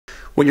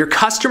When your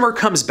customer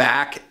comes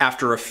back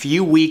after a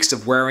few weeks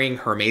of wearing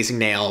her amazing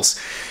nails,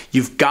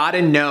 you've got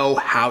to know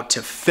how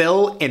to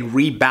fill and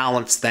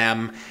rebalance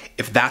them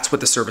if that's what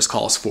the service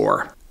calls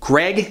for.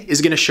 Greg is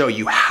going to show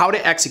you how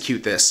to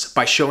execute this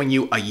by showing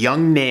you a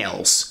Young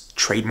Nails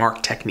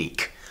trademark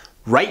technique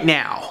right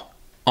now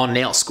on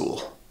Nail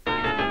School.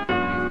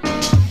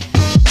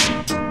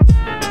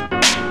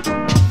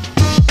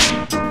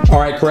 All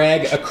right,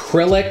 Greg,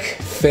 acrylic,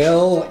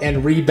 fill,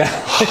 and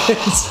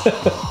rebalance.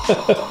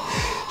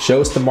 Show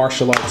us the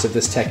martial arts of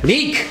this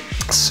technique.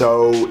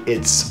 So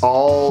it's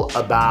all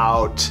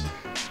about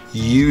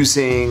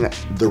using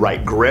the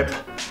right grip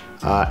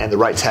and the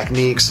right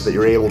technique so that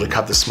you're able to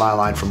cut the smile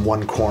line from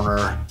one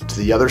corner to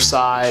the other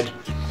side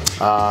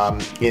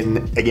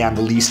in, again,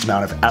 the least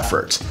amount of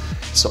effort.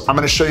 So I'm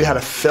gonna show you how to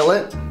fill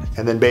it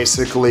and then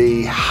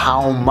basically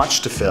how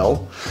much to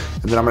fill.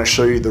 And then I'm gonna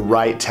show you the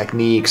right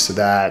technique so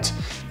that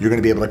you're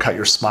gonna be able to cut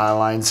your smile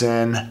lines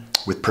in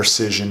with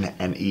precision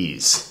and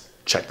ease.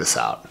 Check this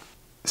out.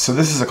 So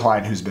this is a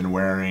client who's been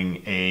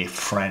wearing a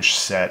French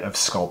set of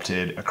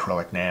sculpted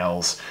acrylic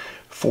nails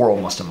for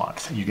almost a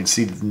month. You can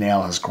see that the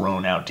nail has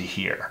grown out to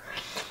here.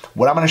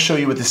 What I'm going to show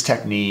you with this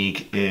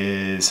technique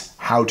is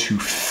how to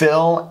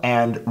fill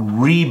and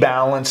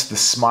rebalance the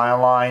smile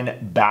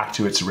line back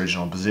to its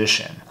original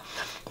position.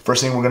 The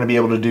first thing we're going to be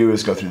able to do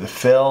is go through the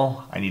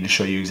fill. I need to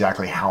show you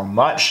exactly how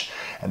much,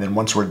 and then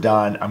once we're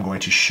done, I'm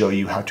going to show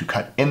you how to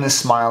cut in the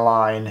smile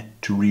line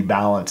to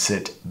rebalance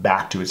it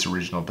back to its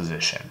original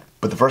position.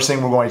 But the first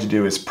thing we're going to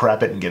do is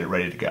prep it and get it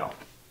ready to go.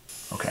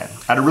 Okay,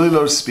 at a really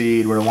low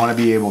speed, what I want to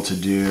be able to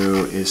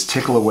do is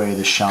tickle away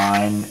the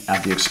shine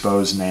at the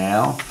exposed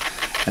nail.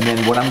 And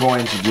then what I'm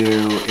going to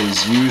do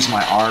is use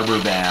my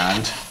arbor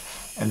band.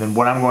 And then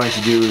what I'm going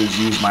to do is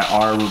use my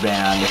arbor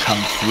band to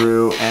come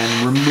through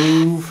and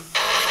remove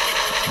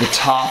the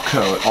top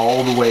coat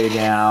all the way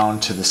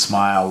down to the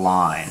smile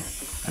line.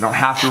 I don't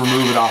have to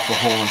remove it off the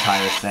whole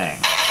entire thing.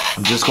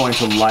 I'm just going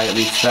to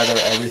lightly feather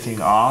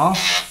everything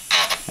off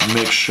and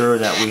make sure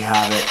that we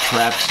have it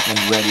prepped and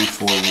ready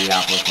for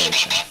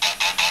reapplication.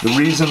 The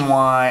reason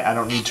why I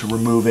don't need to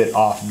remove it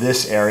off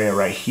this area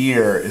right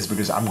here is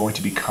because I'm going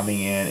to be coming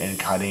in and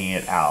cutting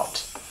it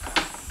out.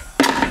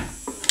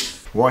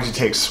 We're going to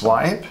take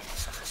swipe,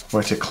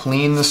 we're going to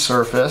clean the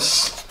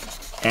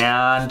surface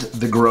and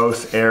the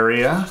growth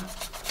area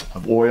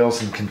of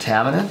oils and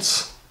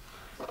contaminants.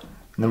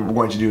 And then what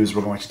we're going to do is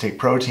we're going to take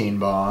protein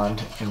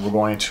bond and we're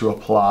going to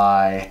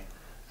apply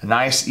a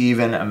nice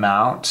even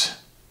amount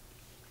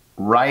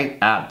right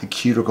at the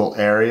cuticle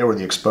area where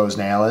the exposed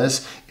nail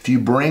is. If you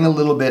bring a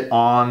little bit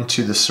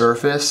onto the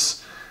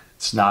surface,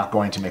 it's not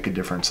going to make a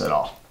difference at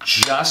all.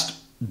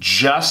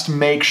 Just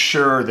make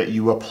sure that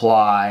you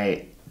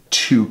apply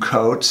 2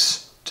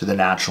 coats to the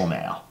natural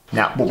nail.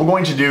 Now, what we're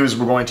going to do is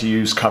we're going to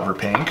use Cover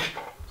Pink.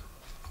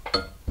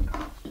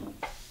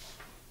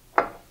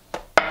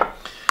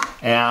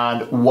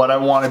 And what I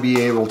want to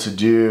be able to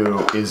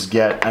do is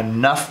get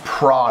enough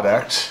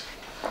product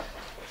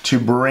to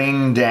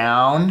bring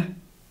down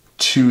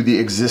to the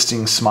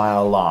existing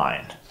smile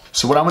line.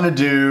 So what I'm going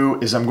to do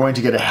is I'm going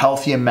to get a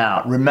healthy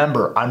amount.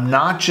 Remember, I'm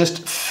not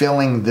just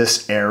filling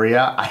this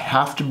area. I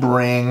have to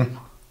bring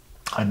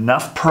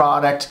enough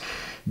product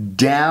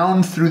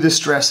down through the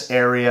stress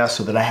area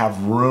so that I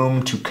have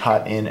room to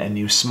cut in a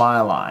new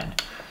smile line.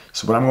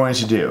 So what I'm going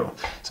to do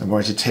is I'm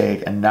going to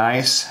take a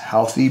nice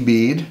healthy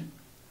bead.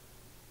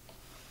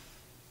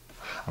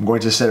 I'm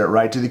going to set it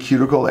right to the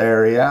cuticle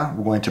area.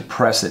 We're going to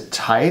press it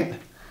tight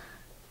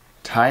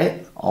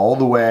all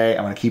the way.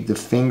 I'm going to keep the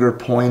finger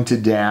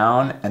pointed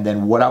down, and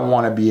then what I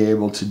want to be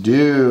able to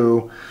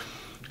do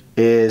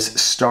is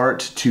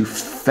start to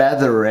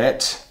feather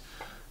it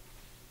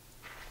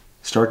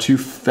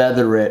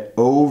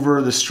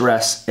over the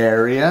stress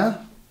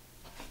area.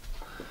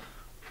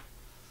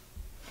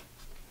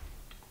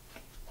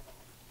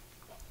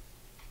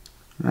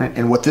 Right,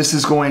 and what this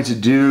is going to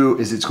do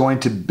is it's going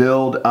to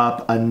build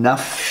up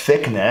enough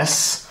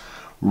thickness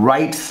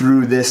right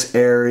through this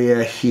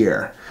area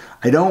here.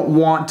 I don't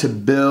want to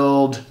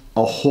build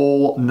a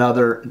whole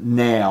nother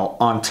nail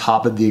on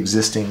top of the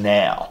existing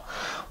nail.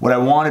 What I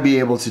want to be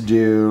able to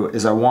do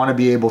is I want to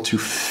be able to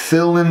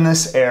fill in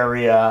this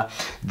area,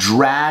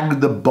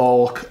 drag the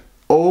bulk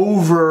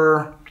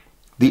over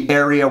the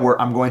area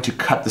where I'm going to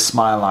cut the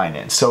smile line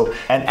in. So,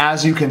 and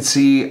as you can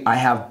see, I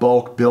have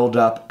bulk build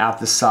up at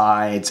the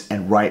sides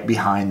and right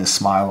behind the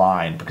smile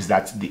line because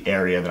that's the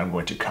area that I'm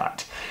going to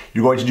cut.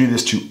 You're going to do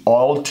this to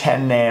all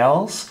 10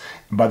 nails.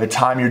 By the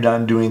time you're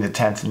done doing the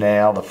 10th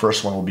nail, the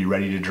first one will be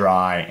ready to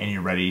dry and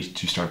you're ready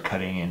to start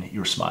cutting in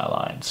your smile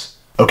lines.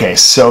 Okay,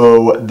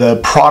 so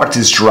the product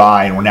is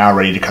dry and we're now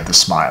ready to cut the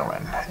smile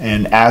in.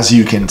 And as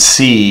you can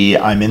see,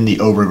 I'm in the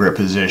overgrip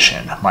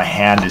position. My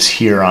hand is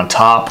here on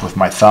top with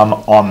my thumb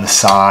on the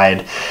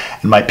side,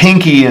 and my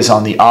pinky is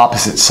on the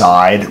opposite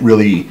side,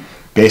 really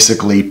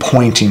basically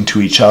pointing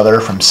to each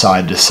other from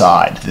side to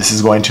side. This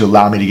is going to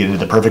allow me to get into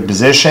the perfect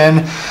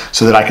position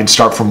so that I can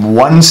start from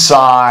one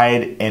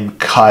side and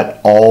cut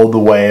all the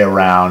way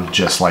around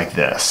just like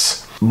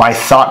this. My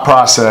thought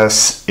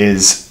process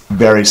is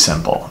Very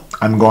simple.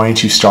 I'm going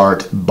to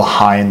start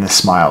behind the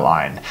smile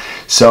line.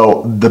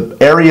 So the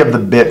area of the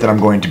bit that I'm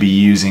going to be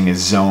using is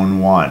zone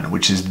 1,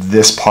 which is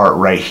this part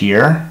right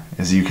here,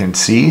 as you can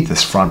see,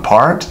 this front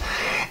part.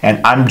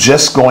 And I'm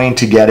just going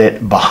to get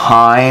it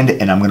behind,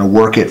 and I'm going to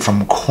work it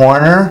from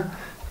corner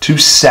to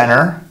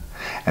center.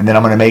 And then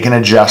I'm going to make an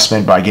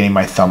adjustment by getting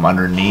my thumb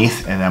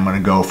underneath, and I'm going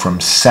to go from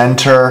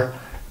center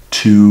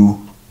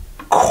to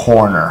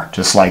corner,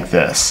 just like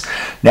this.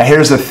 Now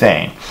here's the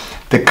thing.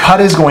 The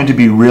cut is going to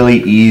be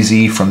really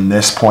easy from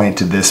this point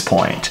to this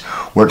point.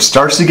 Where it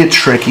starts to get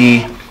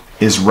tricky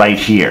is right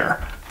here,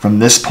 from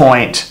this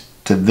point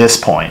to this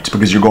point,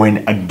 because you're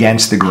going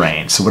against the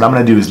grain. So what I'm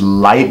going to do is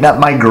lighten up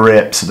my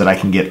grip so that I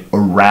can get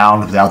around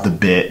without the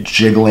bit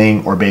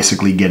jiggling or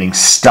basically getting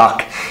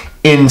stuck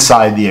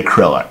inside the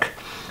acrylic.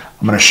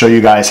 I'm going to show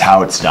you guys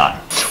how it's done.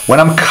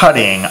 When I'm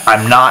cutting,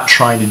 I'm not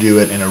trying to do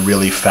it in a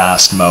really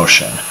fast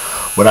motion.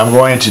 What I'm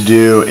going to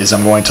do is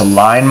I'm going to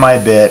line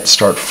my bit,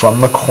 start from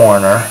the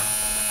corner,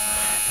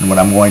 and what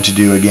I'm going to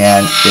do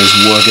again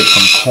is work it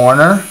from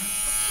corner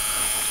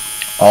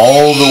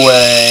all the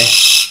way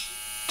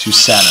to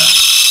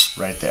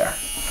center, right there.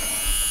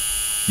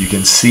 You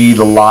can see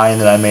the line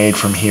that I made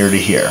from here to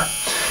here.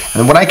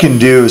 And what I can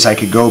do is I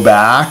could go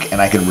back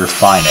and I could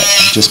refine it.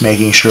 I'm just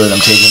making sure that I'm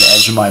taking the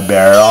edge of my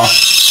barrel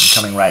and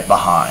coming right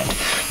behind.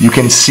 You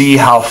can see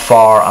how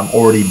far I'm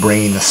already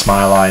bringing the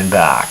smile line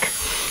back.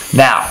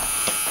 Now,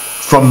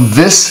 from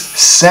this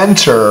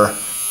center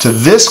to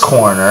this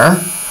corner,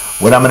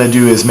 what I'm going to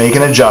do is make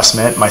an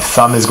adjustment. My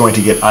thumb is going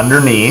to get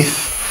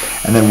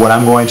underneath, and then what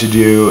I'm going to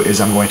do is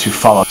I'm going to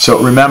follow.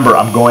 So remember,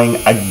 I'm going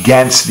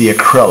against the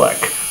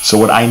acrylic. So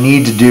what I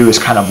need to do is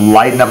kind of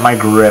lighten up my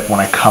grip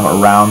when I come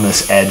around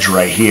this edge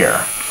right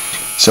here.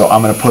 So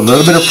I'm going to put a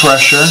little bit of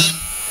pressure,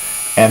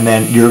 and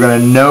then you're going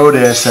to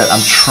notice that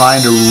I'm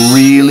trying to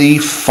really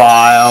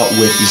file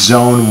with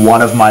zone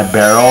 1 of my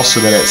barrel so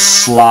that it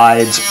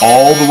slides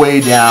all the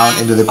way down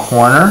into the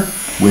corner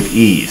with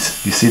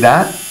ease. You see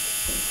that?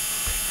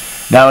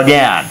 Now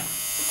again,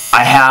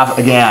 I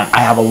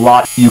have a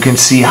lot. You can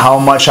see how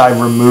much I've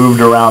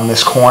removed around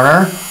this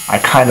corner. I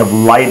kind of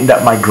lightened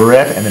up my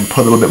grip and then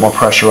put a little bit more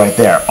pressure right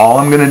there. All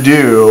I'm going to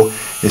do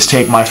is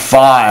take my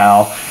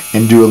file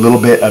and do a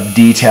little bit of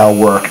detail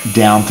work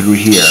down through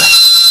here.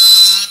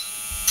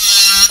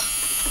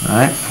 All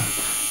right,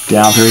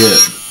 down through here.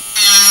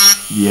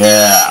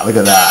 Yeah, look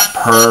at that,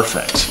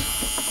 perfect.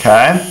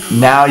 Okay,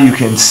 now you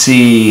can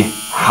see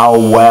how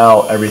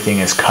well everything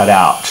is cut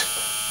out.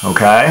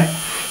 Okay,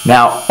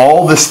 now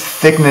all this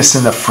thickness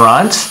in the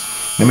front,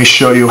 let me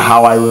show you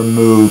how I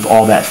remove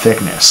all that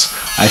thickness.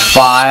 I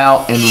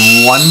file in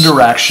one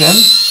direction,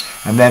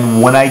 and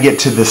then when I get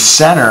to the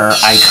center,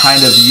 I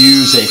kind of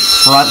use a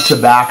front to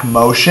back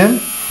motion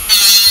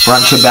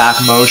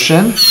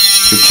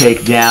to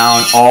take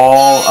down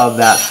all of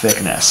that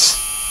thickness.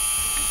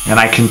 And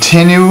I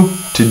continue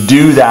to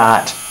do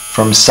that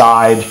from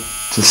side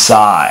to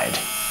side.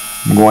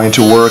 I'm going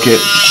to work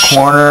it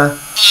corner,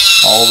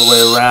 all the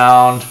way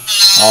around,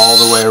 all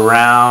the way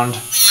around,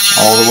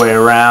 all the way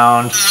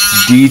around,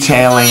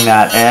 detailing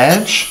that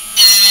edge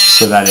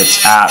so that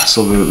it's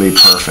absolutely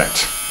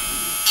perfect.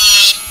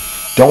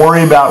 Don't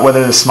worry about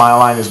whether the smile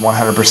line is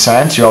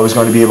 100%. You're always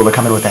going to be able to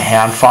come in with a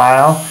hand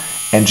file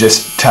and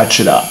just touch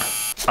it up.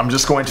 I'm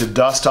just going to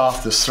dust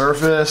off the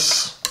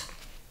surface.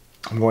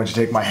 I'm going to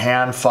take my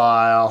hand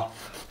file,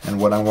 and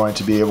what I'm going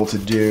to be able to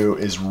do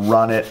is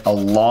run it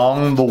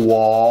along the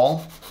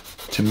wall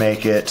to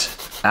make it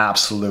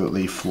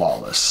absolutely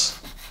flawless.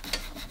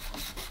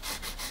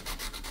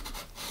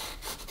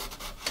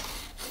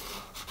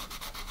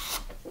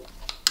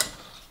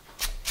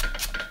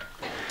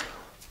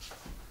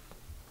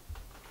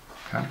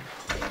 Okay.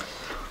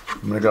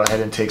 I'm going to go ahead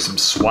and take some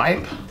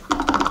swipe.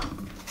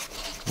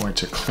 I'm going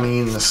to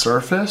clean the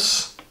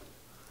surface.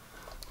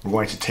 We're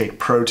going to take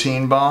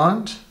protein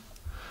bond.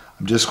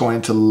 I'm just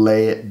going to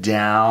lay it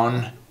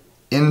down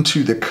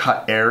into the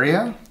cut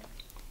area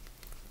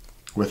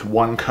with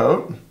one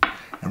coat,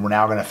 and we're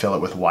now going to fill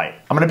it with white.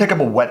 I'm going to pick up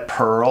a wet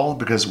pearl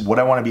because what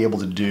I want to be able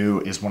to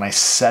do is when I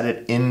set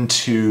it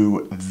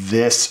into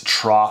this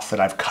trough that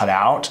I've cut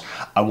out,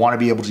 I want to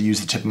be able to use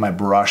the tip of my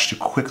brush to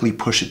quickly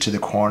push it to the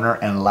corner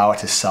and allow it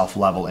to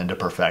self-level into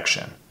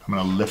perfection. I'm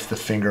going to lift the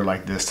finger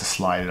like this to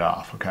slide it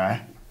off,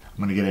 okay? I'm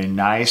going to get a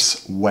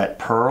nice wet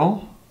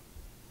pearl.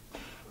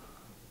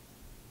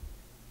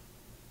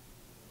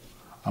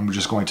 I'm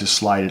just going to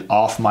slide it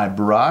off my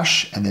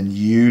brush and then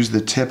use the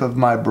tip of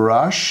my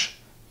brush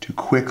to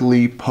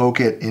quickly poke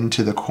it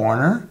into the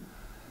corner,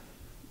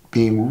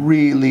 being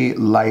really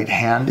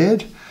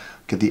light-handed.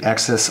 Get the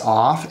excess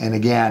off, and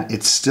again,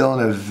 it's still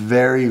in a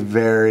very,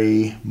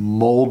 very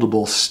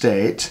moldable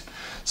state.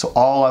 So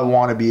all I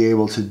want to be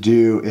able to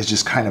do is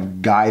just kind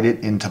of guide it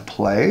into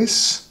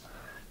place,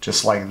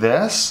 just like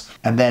this.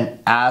 And then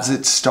as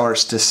it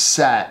starts to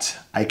set,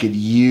 I could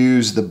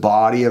use the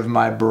body of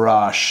my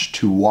brush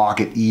to walk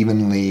it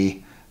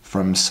evenly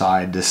from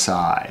side to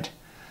side.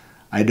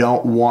 I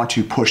don't want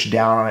to push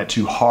down on it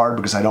too hard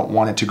because I don't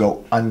want it to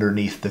go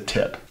underneath the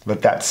tip.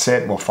 Let that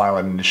sit and we'll file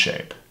it into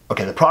shape.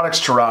 Okay, the product's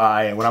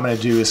dry, and what I'm gonna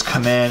do is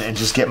come in and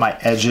just get my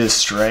edges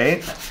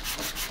straight.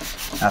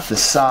 At the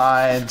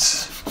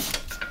sides,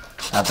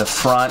 at the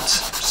front,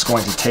 just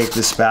going to take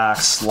this back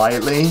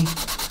slightly,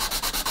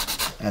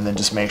 and then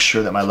just make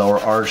sure that my lower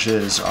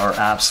arches are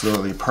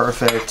absolutely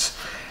perfect.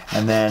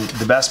 And then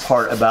the best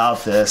part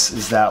about this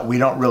is that we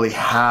don't really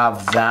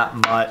have that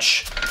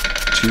much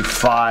to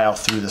file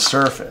through the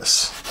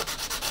surface.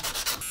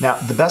 Now,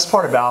 the best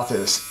part about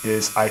this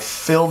is I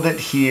filled it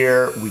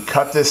here, we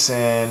cut this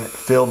in,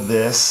 filled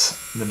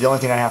this, and the only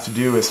thing I have to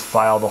do is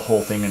file the whole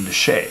thing into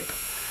shape.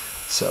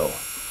 So,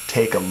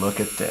 take a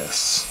look at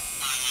this.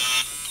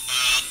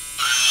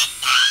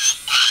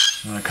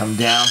 I'm gonna come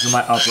down to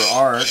my upper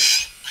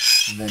arch,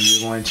 and then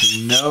you're going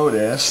to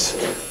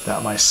notice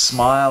that my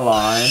smile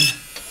line,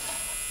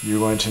 is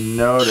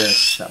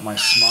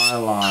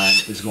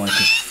going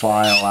to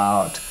file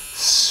out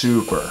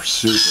super,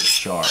 super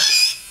sharp.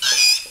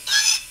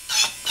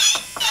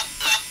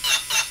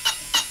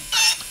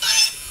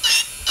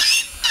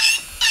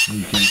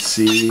 You can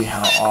see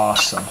how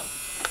awesome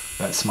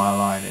that smile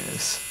line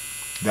is.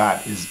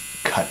 That is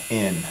cut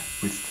in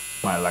with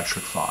my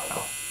electric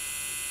file.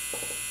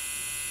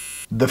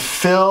 The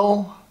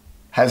fill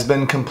has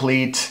been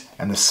complete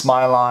and the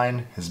smile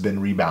line has been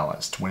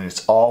rebalanced. When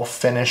it's all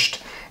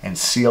finished and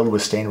sealed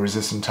with stain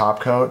resistant top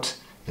coat,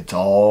 it's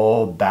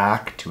all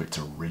back to its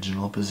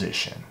original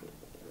position.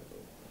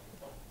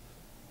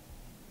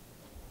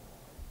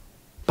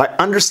 By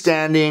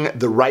understanding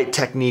the right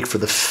technique for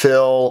the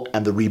fill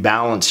and the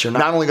rebalance, you're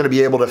not only going to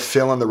be able to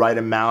fill in the right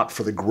amount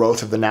for the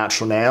growth of the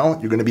natural nail,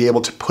 you're going to be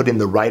able to put in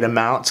the right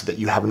amount so that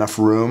you have enough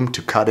room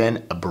to cut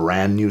in a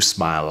brand new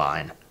smile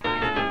line.